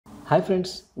Hi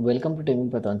friends, welcome to Taming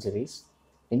Python series.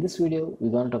 In this video, we're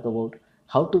going to talk about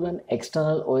how to run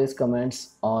external OS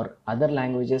commands or other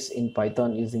languages in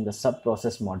Python using the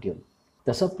subprocess module.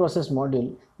 The subprocess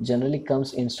module generally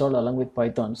comes installed along with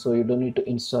Python, so you don't need to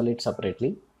install it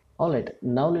separately. Alright,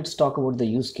 now let's talk about the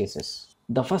use cases.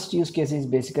 The first use case is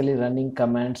basically running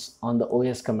commands on the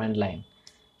OS command line.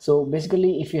 So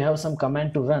basically, if you have some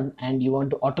command to run and you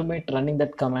want to automate running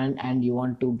that command and you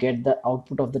want to get the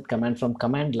output of that command from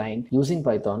command line using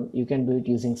Python, you can do it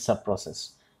using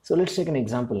subprocess. So let's take an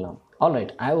example now. All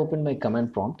right, I have opened my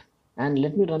command prompt and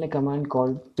let me run a command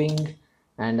called ping,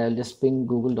 and I'll just ping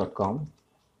google.com.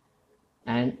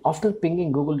 And after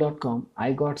pinging google.com,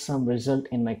 I got some result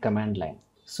in my command line.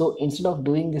 So instead of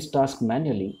doing this task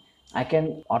manually, I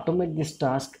can automate this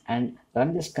task and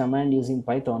run this command using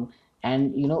Python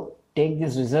and take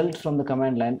this result from the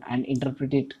command line and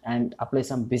interpret it and apply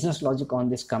some business logic on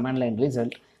this command line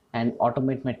result and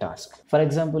automate my task. For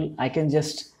example, I can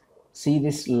just see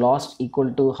this lost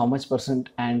equal to how much percent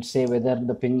and say whether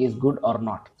the ping is good or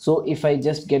not. So if I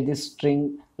just get this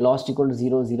string lost equal to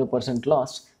 0%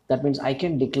 lost, that means I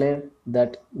can declare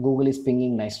that Google is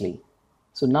pinging nicely.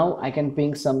 So now I can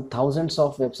ping some thousands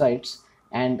of websites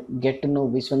and get to know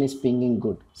which one is pinging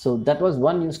good. So that was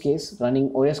one use case,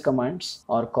 running OS commands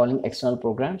or calling external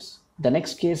programs. The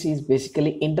next case is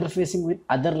basically interfacing with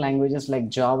other languages like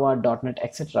Java, .NET,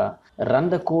 etc. Run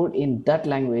the code in that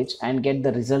language and get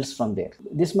the results from there.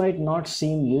 This might not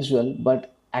seem usual,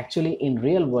 but actually in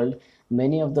real world,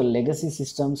 many of the legacy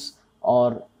systems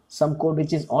or some code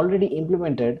which is already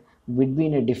implemented would be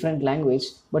in a different language,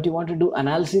 but you want to do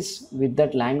analysis with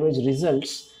that language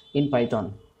results in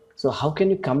Python. So how can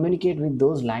you communicate with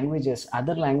those languages,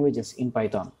 other languages in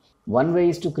Python? One way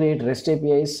is to create REST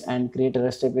APIs and create a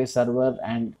REST API server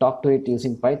and talk to it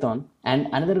using Python. And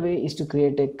another way is to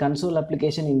create a console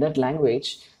application in that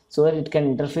language so that it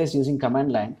can interface using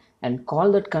command line and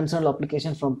call that console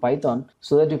application from Python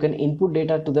so that you can input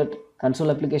data to that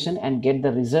console application and get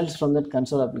the results from that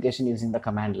console application using the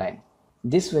command line.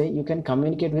 This way you can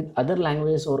communicate with other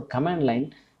languages or command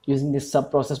line using this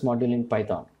subprocess module in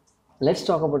Python. Let's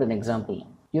talk about an example.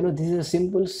 This is a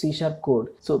simple C# code.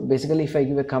 So basically if I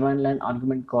give a command line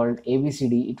argument called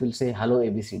ABCD, it will say hello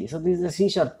ABCD. So this is a C#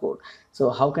 code. So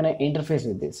how can I interface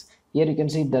with this? Here you can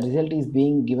see the result is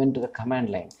being given to the command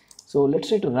line. So let's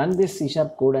try to run this C#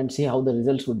 code and see how the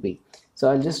results would be. So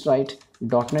I'll just write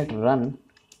 .NET run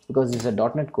because this is a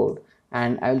 .NET code,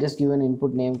 and I'll just give an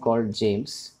input name called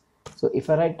James. So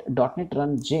if I write .NET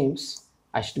run James,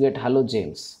 I should get hello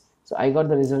James. So I got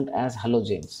the result as hello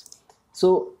James.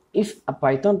 So if a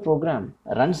Python program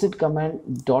runs that command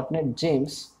 .NET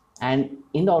James and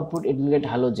in the output it will get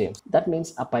hello James, that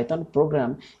means a Python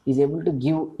program is able to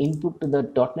give input to the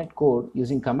 .NET code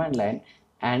using command line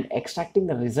and extracting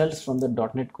the results from the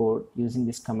 .NET code using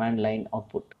this command line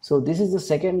output. So this is the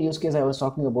second use case I was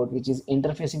talking about, which is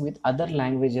interfacing with other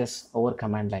languages over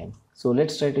command line. So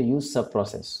let's try to use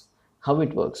subprocess. How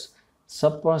it works?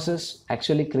 Subprocess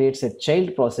actually creates a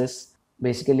child process,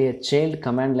 basically a child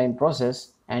command line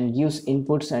process, and gives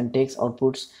inputs and takes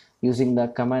outputs using the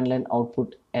command line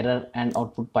output error and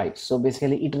output pipes. So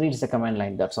basically it reads the command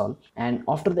line, that's all. And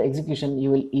after the execution,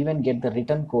 you will even get the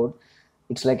return code.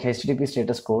 It's like HTTP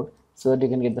status code, so that you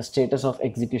can get the status of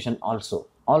execution also.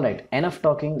 All right, enough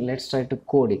talking, let's try to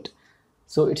code it.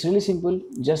 So it's really simple.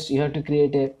 Just you have to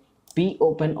create a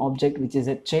popen object, which is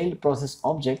a child process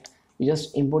object. You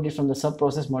just import it from the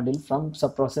subprocess module. From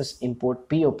subprocess import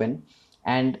popen,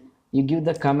 and you give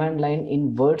the command line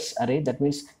in words array. That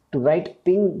means to write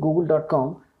ping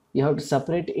google.com, you have to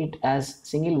separate it as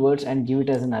single words and give it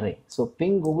as an array. So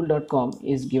ping google.com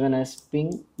is given as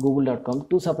ping google.com,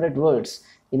 two separate words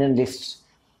in a list,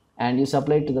 and you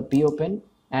supply it to the popen,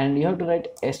 and you have to write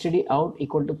std out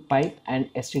equal to pipe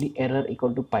and std error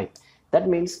equal to pipe. That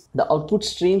means the output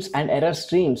streams and error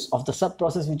streams of the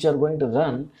subprocess which you are going to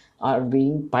run are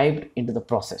being piped into the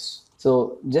process.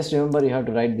 So just remember, you have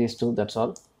to write these two, that's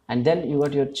all. And then you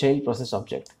got your child process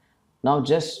object. Now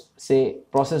just say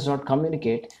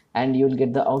process.communicate and you will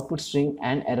get the output string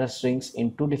and error strings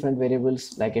in two different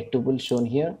variables like a tuple shown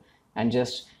here, and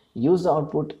just use the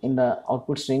output in the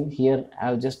output string. Here I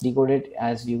have just decoded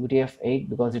as UTF-8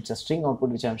 because it's a string output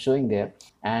which I'm showing there,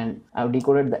 and I've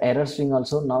decoded the error string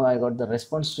also. Now I got the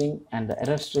response string and the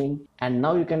error string, and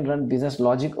now you can run business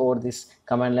logic over this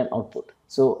command line output.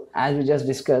 So as we just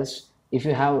discussed, if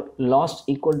you have lost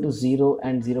equal to 0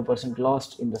 and 0%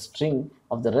 lost in the string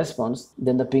of the response,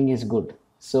 then the ping is good.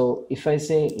 So if I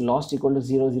say lost equal to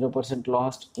 0%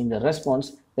 lost in the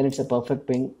response, then it's a perfect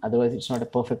ping, otherwise it's not a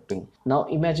perfect ping. Now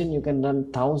imagine you can run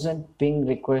 1000 ping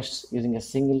requests using a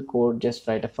single code. Just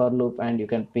write a for loop and you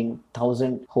can ping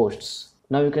 1000 hosts.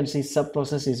 Now you can see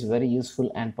subprocess is very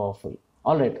useful and powerful.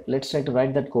 Alright, let's try to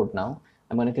write that code now.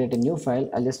 I'm going to create a new file.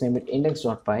 I'll just name it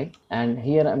index.py, and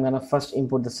here I'm going to first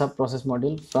import the subprocess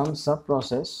module. From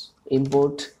subprocess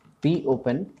import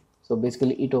popen. So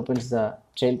basically it opens the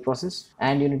child process,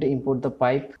 and you need to import the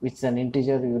pipe, which is an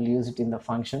integer. You will use it in the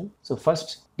function. So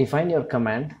first define your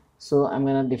command. So I'm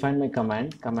going to define my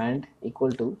command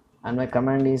equal to, and my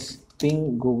command is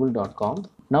ping google.com.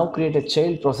 Now create a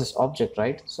child process object,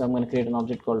 right? So I'm going to create an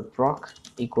object called proc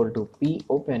equal to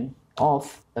popen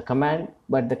of the command,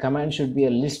 but the command should be a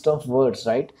list of words,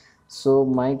 right? So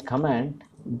my command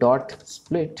dot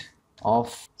split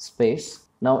of space.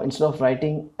 Now instead of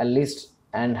writing a list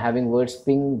and having words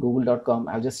ping google.com,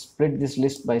 I've just split this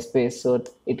list by space so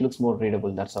it looks more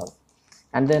readable. That's all.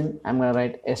 And then I'm going to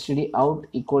write std out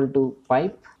equal to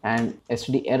pipe and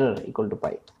std error equal to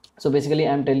pipe. So basically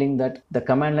I'm telling that the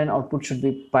command line output should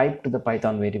be piped to the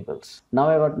Python variables. Now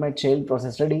I got my child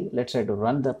process ready. Let's try to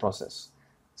run the process.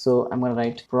 So I'm going to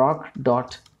write proc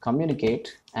dot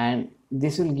communicate, and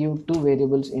this will give two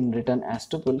variables in return as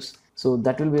tuples. So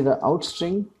that will be the out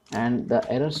string and the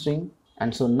error string.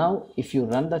 And so now if you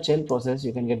run the child process,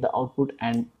 you can get the output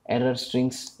and error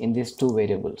strings in these two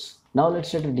variables. Now let's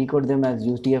try to decode them as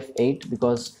UTF-8,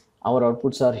 because our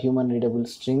outputs are human readable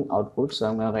string output. So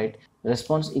I'm going to write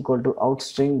response equal to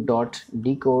outstring dot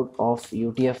decode of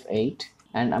UTF-8,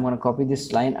 and I'm going to copy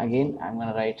this line again. I'm going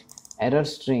to write error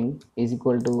string is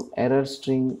equal to error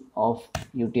string of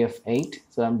UTF-8.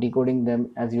 So I'm decoding them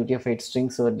as UTF-8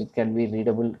 strings so that it can be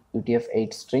readable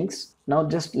UTF-8 strings. Now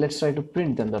just let's try to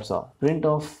print them. That's all. Print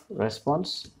of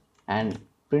response and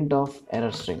print of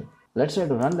error string. Let's try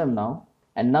to run them now,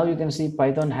 and now you can see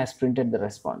Python has printed the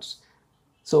response.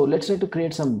 So let's try to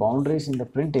create some boundaries in the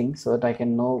printing so that I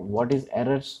can know what is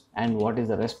errors and what is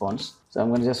the response. So I'm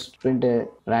going to just print a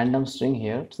random string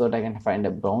here so that I can find a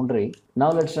boundary.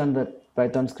 Now let's run the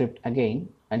Python script again,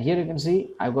 and here you can see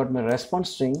I've got my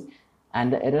response string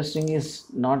and the error string is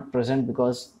not present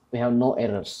because we have no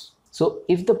errors. So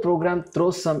if the program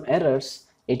throws some errors,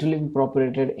 it will be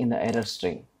incorporated in the error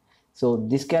string. So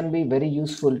this can be very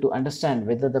useful to understand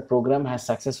whether the program has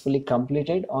successfully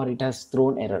completed or it has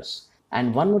thrown errors.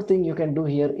 And one more thing you can do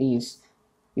here is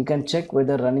you can check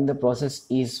whether running the process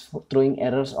is throwing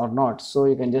errors or not. So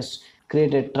you can just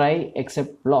create a try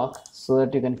except block so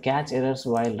that you can catch errors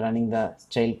while running the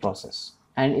child process.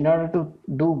 And in order to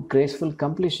do graceful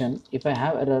completion, if I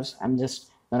have errors, I'm just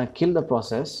gonna kill the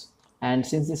process. And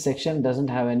since this section doesn't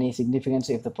have any significance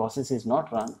if the process is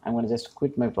not run, I'm gonna just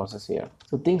quit my process here.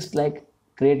 So things like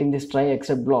creating this try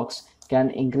except blocks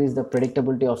can increase the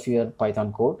predictability of your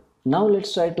Python code. Now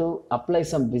let's try to apply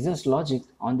some business logic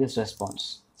on this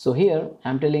response. So here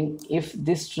I'm telling if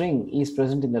this string is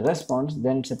present in the response,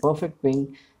 then it's a perfect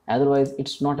ping, otherwise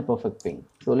it's not a perfect ping.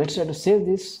 So let's try to save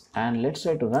this and let's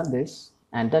try to run this,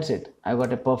 and that's it. I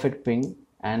got a perfect ping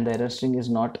and the error string is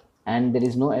not, and there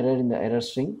is no error in the error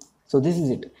string. So this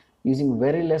is it. Using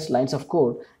very less lines of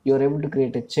code, you are able to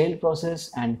create a child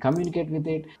process and communicate with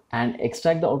it and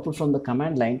extract the output from the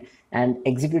command line and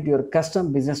execute your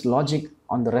custom business logic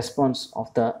on the response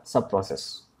of the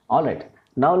subprocess. Alright,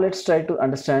 now let's try to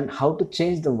understand how to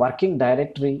change the working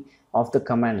directory of the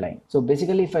command line. So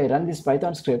basically if I run this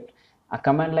Python script, a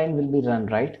command line will be run,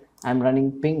 right? I'm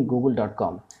running ping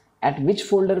google.com. At which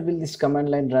folder will this command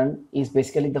line run is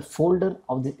basically the folder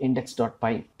of the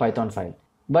index.py Python file.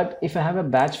 But if I have a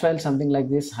batch file, something like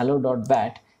this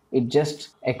hello.bat, it just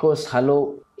echoes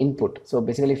hello input. So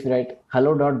basically if you write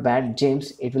hello.bat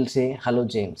James, it will say hello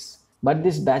James. But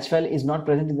this batch file is not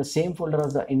present in the same folder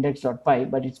of the index.py,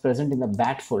 but it's present in the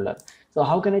bat folder. So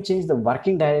how can I change the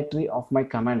working directory of my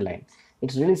command line?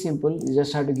 It's really simple. You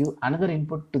just have to give another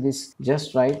input to this.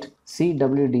 Just write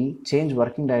cwd change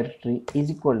working directory is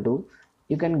equal to,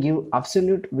 you can give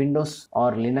absolute Windows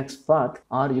or Linux path,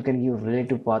 or you can give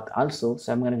relative path also.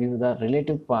 So I'm going to give the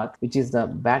relative path, which is the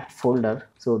bat folder.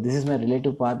 So this is my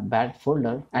relative path bat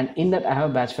folder, and in that I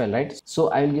have a batch file, right? So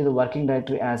I will give the working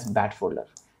directory as bat folder,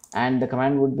 and the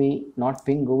command would be not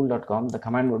ping google.com. The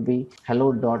command would be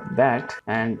hello.bat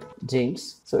and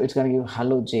James. So it's going to give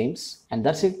hello James, and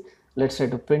that's it. Let's try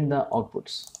to print the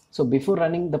outputs. So before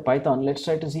running the Python, let's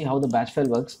try to see how the batch file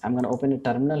works. I'm going to open a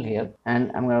terminal here and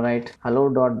I'm going to write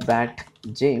hello.bat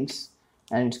James,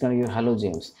 and it's going to give hello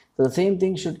James. So the same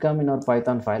thing should come in our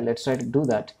Python file. Let's try to do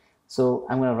that. So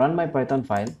I'm going to run my Python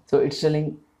file. So it's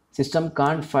telling system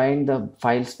can't find the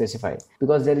file specified,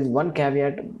 because there is one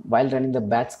caveat while running the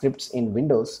batch scripts in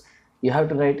Windows. You have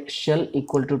to write shell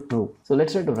equal to true. So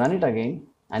let's try to run it again,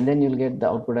 and then you'll get the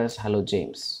output as hello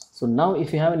James. So now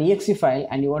if you have an exe file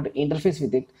and you want to interface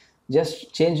with it,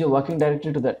 just change your working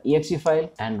directory to that exe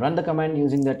file and run the command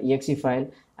using that exe file,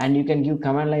 and you can give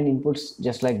command line inputs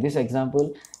just like this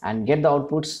example and get the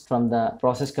outputs from the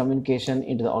process communication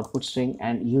into the output string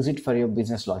and use it for your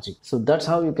business logic. So that's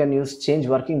how you can use change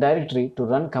working directory to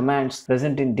run commands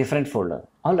present in different folder.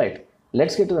 Alright,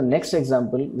 let's get to the next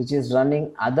example, which is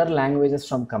running other languages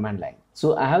from command line.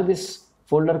 So I have this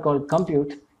folder called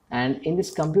compute, and in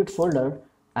this compute folder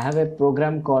I have a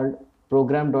program called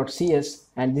program.cs,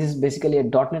 and this is basically a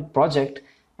 .NET project,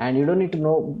 and you don't need to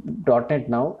know .NET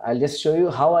now. I'll just show you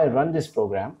how I run this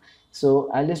program. So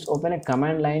I'll just open a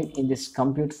command line in this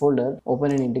compute folder,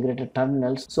 open an integrated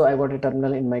terminal. So I got a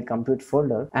terminal in my compute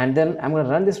folder, and then I'm going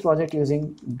to run this project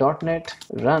using .NET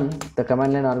run. The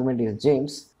command line argument is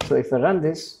James. So if I run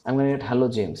this, I'm going to get hello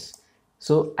James.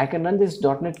 So I can run this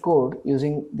 .NET code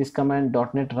using this command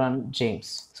 .NET run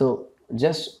James. So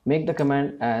just make the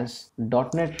command as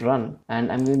 .NET run,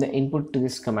 and I'm giving the input to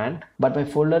this command, but my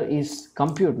folder is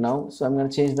compute now, so I'm going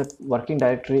to change the working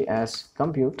directory as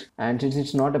compute, and since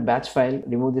it's not a batch file,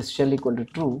 remove this shell equal to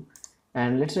true,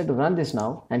 and let's try to run this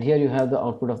now, and here you have the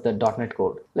output of the .NET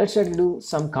code. Let's try to do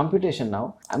some computation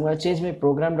now. I'm going to change my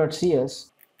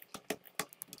program.cs.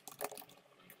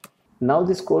 Now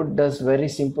this code does very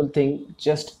simple thing,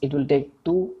 just it will take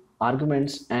two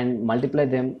arguments and multiply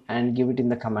them and give it in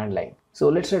the command line. So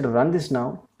let's try to run this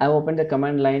now. I've opened the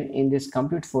command line in this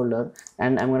compute folder,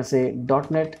 and I'm going to say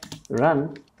 .NET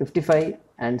run 55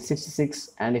 and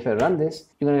 66, and if I run this,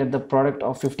 you're going to get the product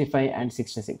of 55 and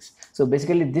 66. So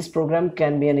basically this program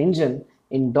can be an engine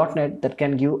in .NET that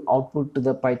can give output to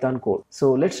the Python code.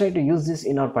 So let's try to use this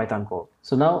in our Python code.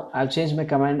 So now I've changed my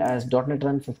command as .NET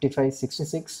run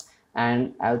 5566,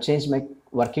 and I've changed my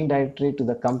working directory to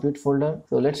the compute folder.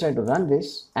 So let's try to run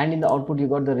this, and in the output you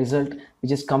got the result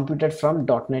which is computed from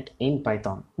 .NET in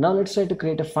Python. Now let's try to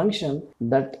create a function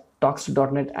that talks to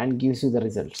 .NET and gives you the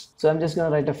results. So I'm just going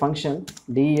to write a function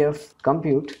def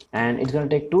compute, and it's going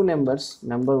to take two numbers,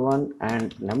 number 1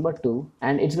 and number 2,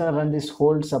 and it's going to run this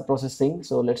whole subprocess thing.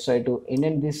 So let's try to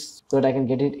indent this so that I can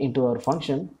get it into our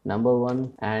function, number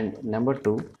 1 and number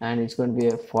 2, and it's going to be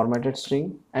a formatted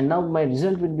string, and now my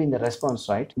result will be in the response,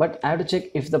 right? But I have to check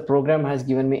if the program has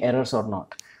given me errors or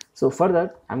not. So for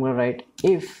that, I'm going to write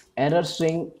if error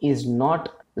string is not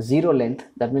 0 length,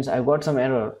 that means I've got some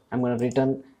error, I'm going to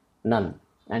return none.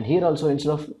 And here also,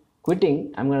 instead of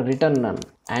quitting, I'm going to return none.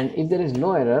 And if there is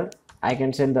no error, I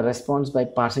can send the response by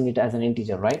passing it as an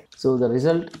integer, right? So the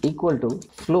result equal to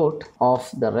float of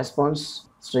the response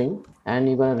string, and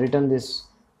you're going to return this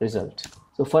result.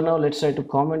 So for now, let's try to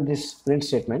comment these print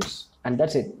statements, and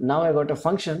that's it. Now I got a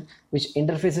function which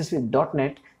interfaces with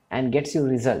 .NET and gets you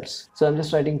results. So I'm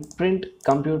just writing print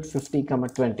compute 50,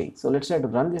 20. So let's try to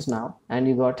run this now, and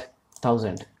you got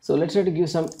 1000. So let's try to give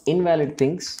some invalid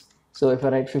things. So if I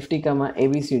write 50,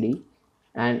 ABCD,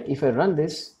 and if I run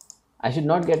this, I should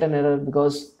not get an error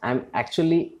because I'm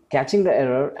actually catching the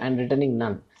error and returning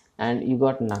none, and you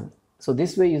got none. So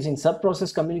this way, using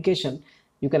subprocess communication,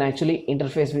 you can actually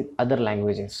interface with other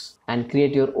languages and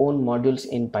create your own modules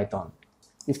in Python.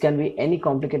 This can be any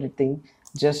complicated thing.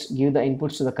 Just give the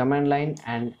inputs to the command line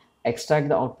and extract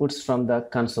the outputs from the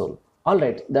console.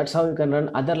 Alright, that's how you can run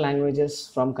other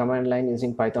languages from command line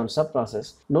using Python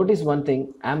subprocess. Notice one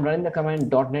thing, I'm running the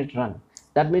command .NET run.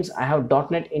 That means I have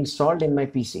 .NET installed in my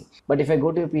PC. But if I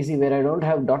go to a PC where I don't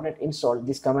have .NET installed,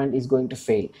 this command is going to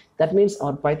fail. That means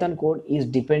our Python code is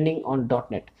depending on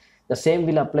 .NET. The same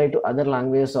will apply to other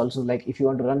languages also. Like if you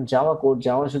want to run Java code,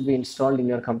 Java should be installed in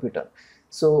your computer.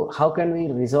 So how can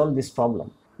we resolve this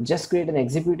problem? Just create an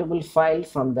executable file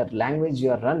from that language you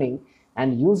are running,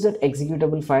 and use that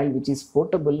executable file which is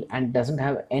portable and doesn't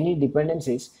have any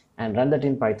dependencies, and run that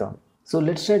in Python. So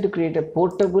let's try to create a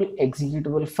portable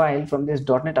executable file from this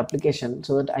 .NET application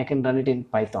so that I can run it in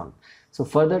Python. So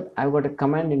for that, I've got a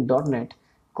command in .NET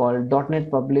called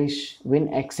 .NET publish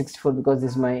winx64, because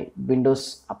this is my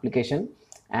Windows application,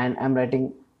 and I'm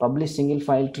writing publish single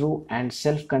file true and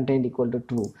self-contained equal to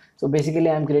true. So basically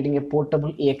I'm creating a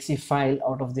portable exe file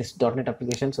out of this .NET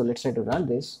application. So let's try to run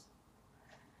this.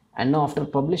 And now after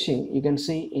publishing, you can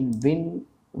see in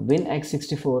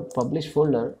winx64 publish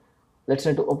folder, let's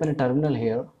try to open a terminal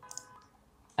here.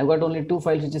 I've got only two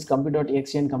files, which is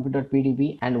compute.exe and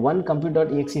compute.pdb, and one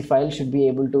compute.exe file should be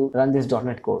able to run this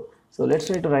 .NET code. So let's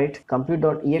try to write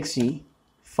compute.exe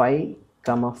 5,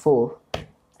 4,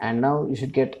 and now you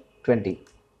should get 20.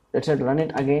 Let's try to run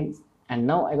it again, and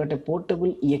now I got a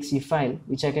portable exe file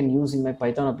which I can use in my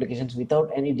Python applications without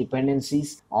any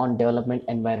dependencies on development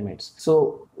environments.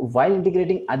 So while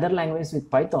integrating other languages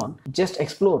with Python, just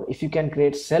explore if you can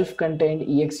create self-contained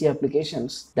exe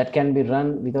applications that can be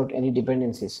run without any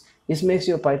dependencies. This makes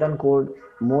your Python code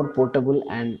more portable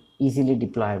and easily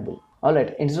deployable.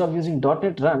 Alright, instead of using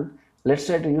 .NET Run, let's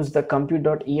try to use the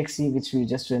compute.exe which we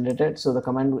just generated. So the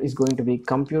command is going to be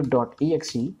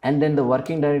compute.exe, and then the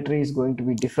working directory is going to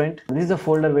be different. This is the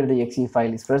folder where the exe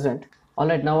file is present.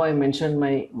 Alright, now I mentioned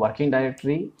my working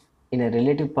directory in a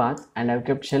relative path, and I've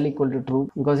kept shell equal to true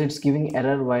because it's giving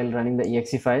error while running the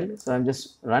exe file. So I'm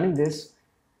just running this,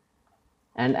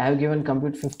 and I have given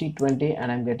compute 5020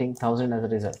 and I'm getting 1000 as a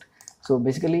result. So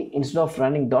basically, instead of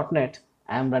running .NET,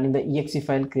 I am running the exe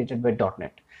file created by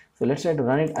 .NET. So let's try to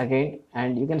run it again,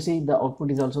 and you can see the output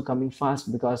is also coming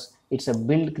fast because it's a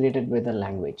build created by the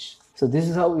language. So this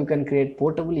is how you can create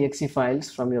portable exe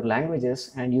files from your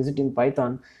languages and use it in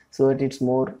Python so that it's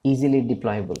more easily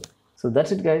deployable. So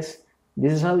that's it, guys.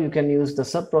 This is how you can use the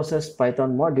subprocess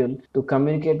Python module to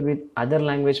communicate with other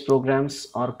language programs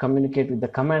or communicate with the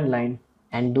command line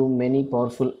and do many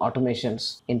powerful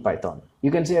automations in Python.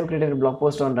 You can see I've created a blog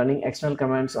post on running external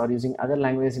commands or using other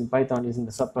languages in Python using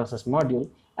the subprocess module.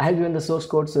 I have given the source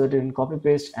code so that you can copy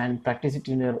paste and practice it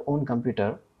in your own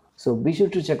computer. So be sure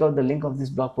to check out the link of this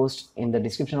blog post in the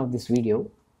description of this video.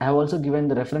 I have also given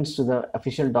the reference to the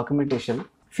official documentation.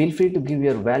 Feel free to give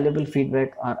your valuable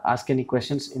feedback or ask any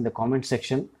questions in the comment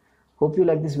section. Hope you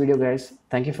like this video, guys.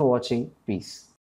 Thank you for watching. Peace.